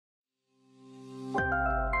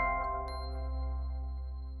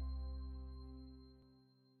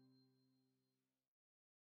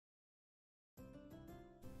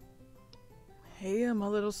Hey, my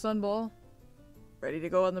little sunball. Ready to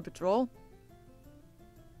go on the patrol?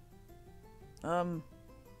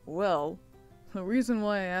 Well, the reason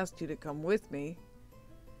why I asked you to come with me...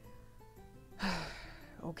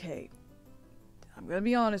 Okay, I'm gonna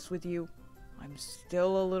be honest with you. I'm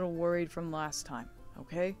still a little worried from last time,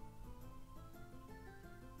 okay?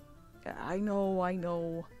 I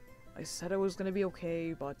know. I said I was gonna be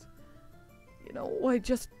okay, but... You know, I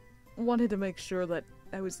just wanted to make sure that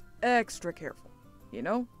I was extra careful, you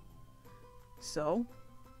know? So,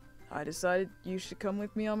 I decided you should come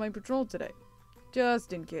with me on my patrol today.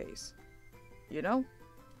 Just in case. You know?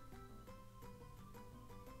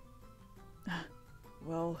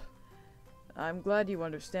 Well, I'm glad you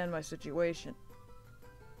understand my situation.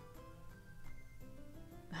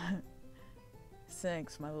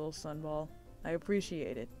 Thanks, my little sunball. I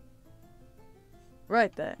appreciate it.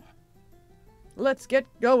 Right then. Let's get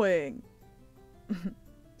going!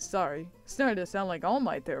 Sorry, started to sound like All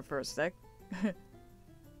Might there for a sec.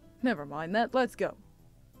 Never mind that, let's go.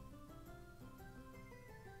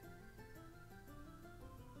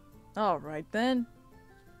 Alright then.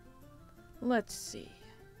 Let's see.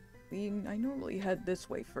 I normally head this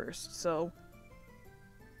way first, so...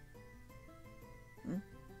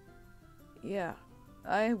 Yeah,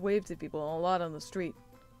 I wave to people a lot on the street.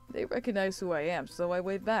 They recognize who I am, so I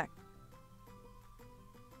wave back.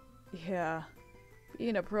 Yeah,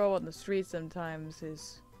 being a pro on the street sometimes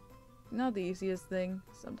is not the easiest thing.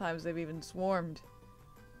 Sometimes they've even swarmed.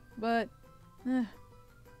 But,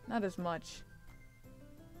 not as much.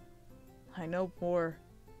 I know poor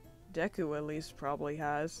Deku at least probably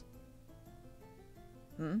has.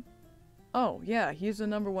 Oh, yeah, he's the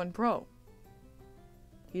 #1 pro.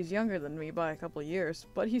 He's younger than me by a couple years,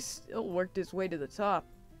 but he still worked his way to the top.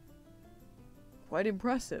 Quite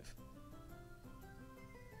impressive.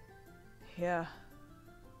 Yeah,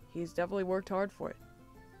 he's definitely worked hard for it.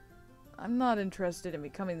 I'm not interested in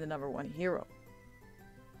becoming the #1 hero.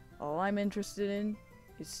 All I'm interested in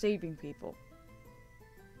is saving people.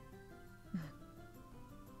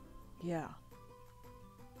 Yeah.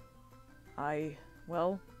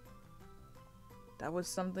 Well, that was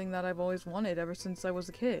something that I've always wanted ever since I was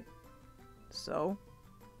a kid. So,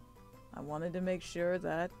 I wanted to make sure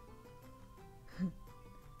that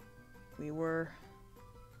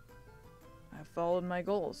I followed my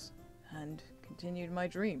goals and continued my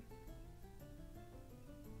dream.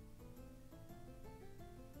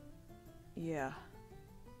 Yeah,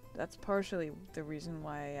 that's partially the reason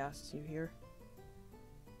why I asked you here.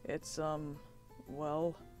 It's,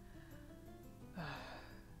 well...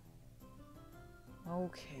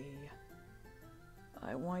 Okay.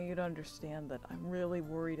 I want you to understand that I'm really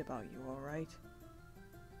worried about you, alright?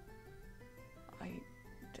 I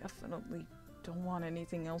definitely don't want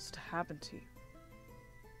anything else to happen to you.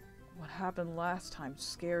 What happened last time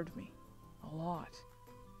scared me a lot.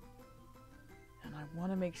 And I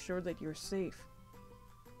want to make sure that you're safe.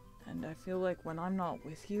 And I feel like when I'm not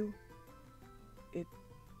with you, it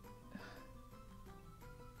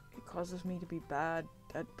causes me to be bad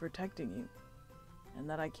at protecting you. And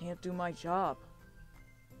that I can't do my job.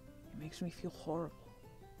 It makes me feel horrible.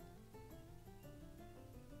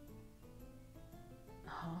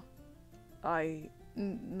 Huh?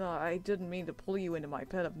 No, I didn't mean to pull you into my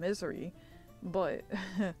pit of misery, but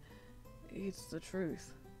it's the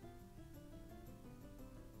truth.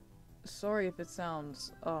 Sorry if it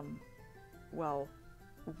sounds, well,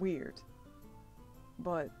 weird,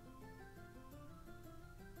 but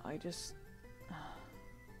I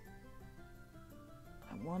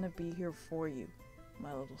want to be here for you,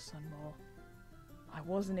 my little sunball. I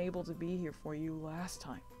wasn't able to be here for you last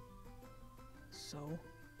time, so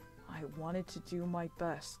I wanted to do my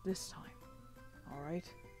best this time,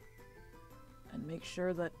 alright? And make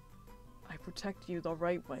sure that I protect you the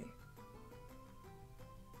right way.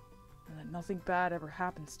 And that nothing bad ever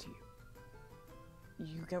happens to you.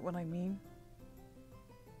 You get what I mean?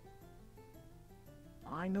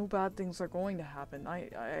 I know bad things are going to happen,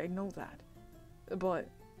 I know that. But,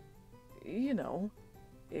 you know,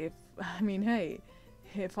 hey,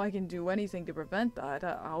 if I can do anything to prevent that,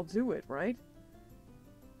 I'll do it, right?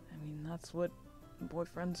 I mean, that's what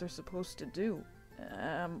boyfriends are supposed to do.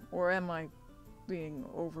 Or am I being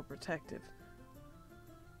overprotective?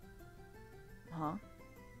 Huh?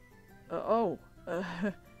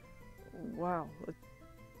 Wow.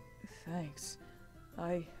 Thanks.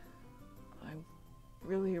 I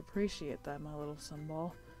really appreciate that, my little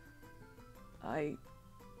sunball. I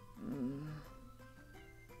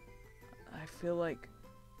feel like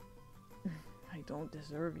I don't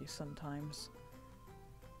deserve you sometimes.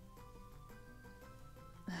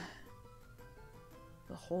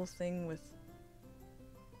 The whole thing with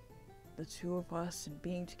the two of us and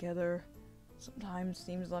being together sometimes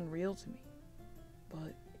seems unreal to me.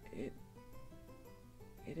 But it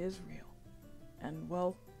is real. And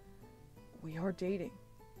well, we are dating.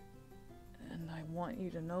 And I want you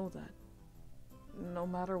to know that no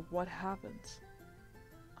matter what happens,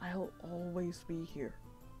 I'll always be here.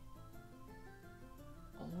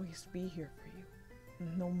 Always be here for you,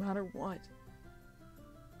 no matter what.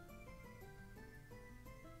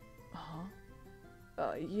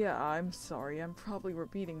 Yeah, I'm sorry. I'm probably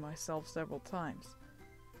repeating myself several times.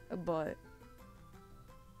 But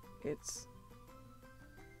it's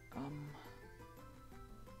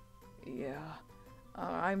yeah.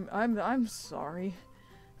 I'm sorry.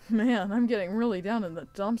 Man, I'm getting really down in the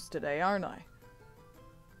dumps today, aren't I?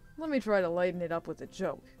 Let me try to lighten it up with a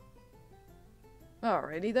joke.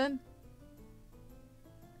 Alrighty then.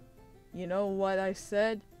 You know what I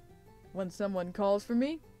said when someone calls for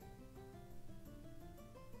me?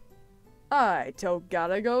 I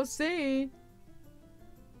Togata go see.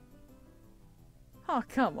 Oh,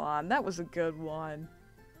 come on, that was a good one.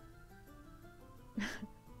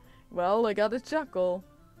 Well, I got a chuckle.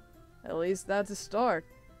 At least that's a start.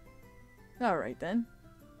 Alright then.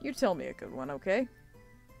 You tell me a good one, okay?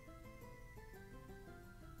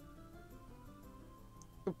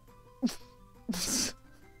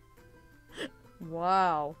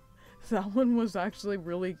 Wow. That one was actually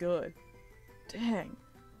really good. Dang.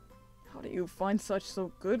 How do you find such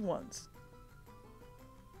so good ones?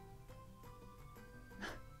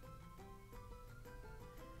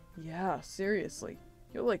 Yeah, seriously.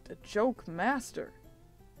 You're like the joke master.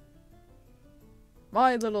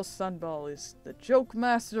 My little sunball is the joke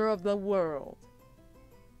master of the world.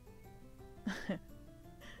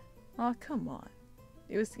 Aw, come on.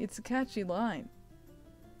 It's a catchy line.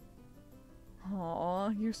 Aw,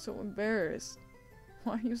 you're so embarrassed.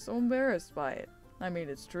 Why are you so embarrassed by it? I mean,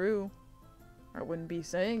 it's true. I wouldn't be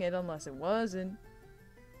saying it unless it wasn't.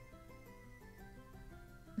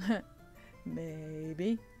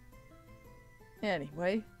 Maybe.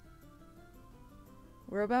 Anyway.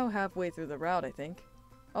 We're about halfway through the route, I think.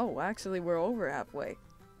 Oh, actually, we're over halfway.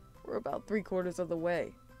 We're about 3/4 of the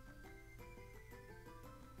way.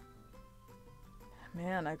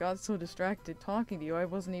 Man, I got so distracted talking to you, I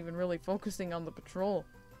wasn't even really focusing on the patrol.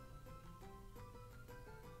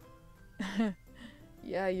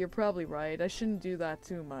 Yeah, you're probably right. I shouldn't do that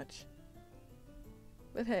too much.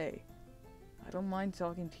 But hey, I don't mind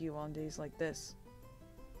talking to you on days like this.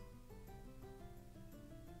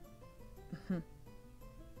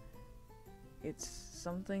 It's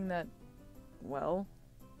something that, well,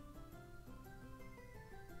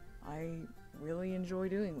 I really enjoy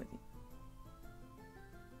doing with you.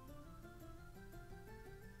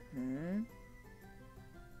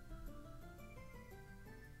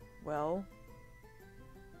 Well,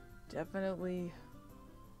 definitely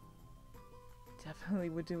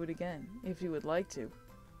would do it again, if you would like to.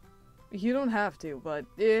 You don't have to, but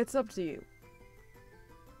it's up to you.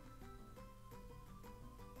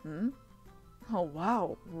 Oh,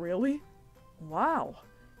 wow, really? Wow,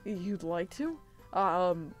 you'd like to?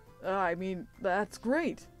 I mean, that's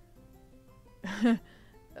great.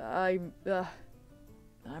 I'm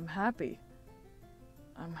happy.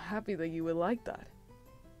 I'm happy that you would like that.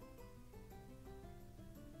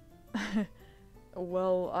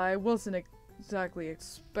 Well, I wasn't exactly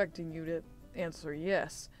expecting you to answer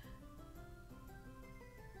yes.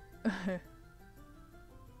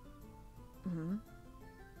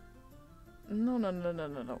 No.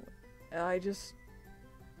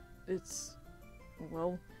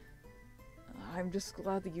 Well, I'm just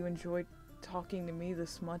glad that you enjoyed talking to me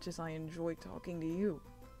this much as I enjoy talking to you.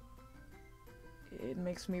 It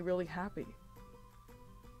makes me really happy.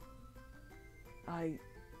 I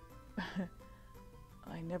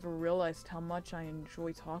never realized how much I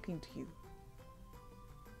enjoy talking to you.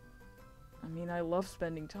 I mean, I love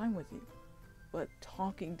spending time with you, but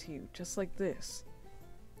talking to you just like this,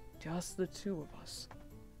 just the two of us,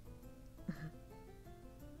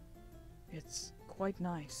 it's quite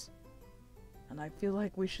nice. And I feel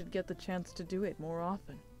like we should get the chance to do it more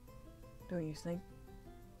often. Don't you think?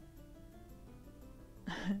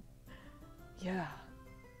 Yeah.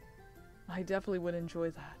 I definitely would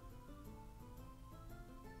enjoy that.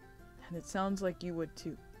 And it sounds like you would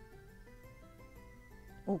too.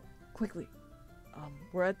 Oh, quickly.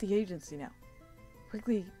 We're at the agency now.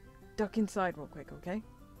 Quickly duck inside real quick, okay?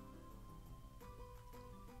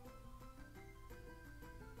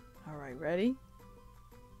 Alright, ready?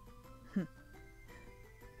 Oh,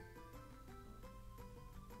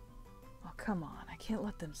 come on. I can't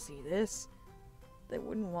let them see this. They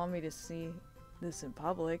wouldn't want me to see this in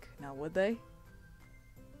public, now would they?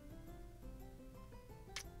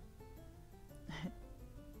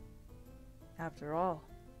 After all,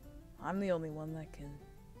 I'm the only one that can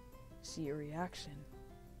see your reaction.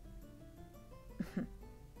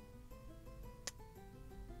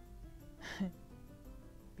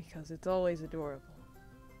 Because it's always adorable.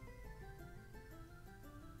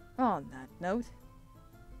 On that note,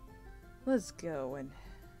 let's go and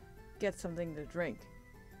get something to drink.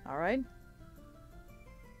 Alright?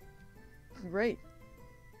 Great.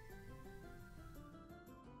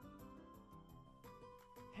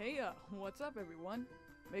 Hey, what's up everyone?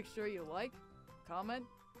 Make sure you like, comment,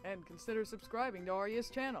 and consider subscribing to Arya's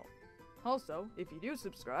channel. Also, if you do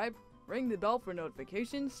subscribe, ring the bell for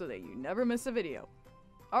notifications so that you never miss a video.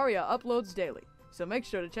 Arya uploads daily, so make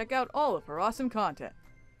sure to check out all of her awesome content.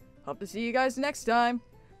 Hope to see you guys next time.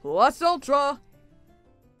 Plus Ultra!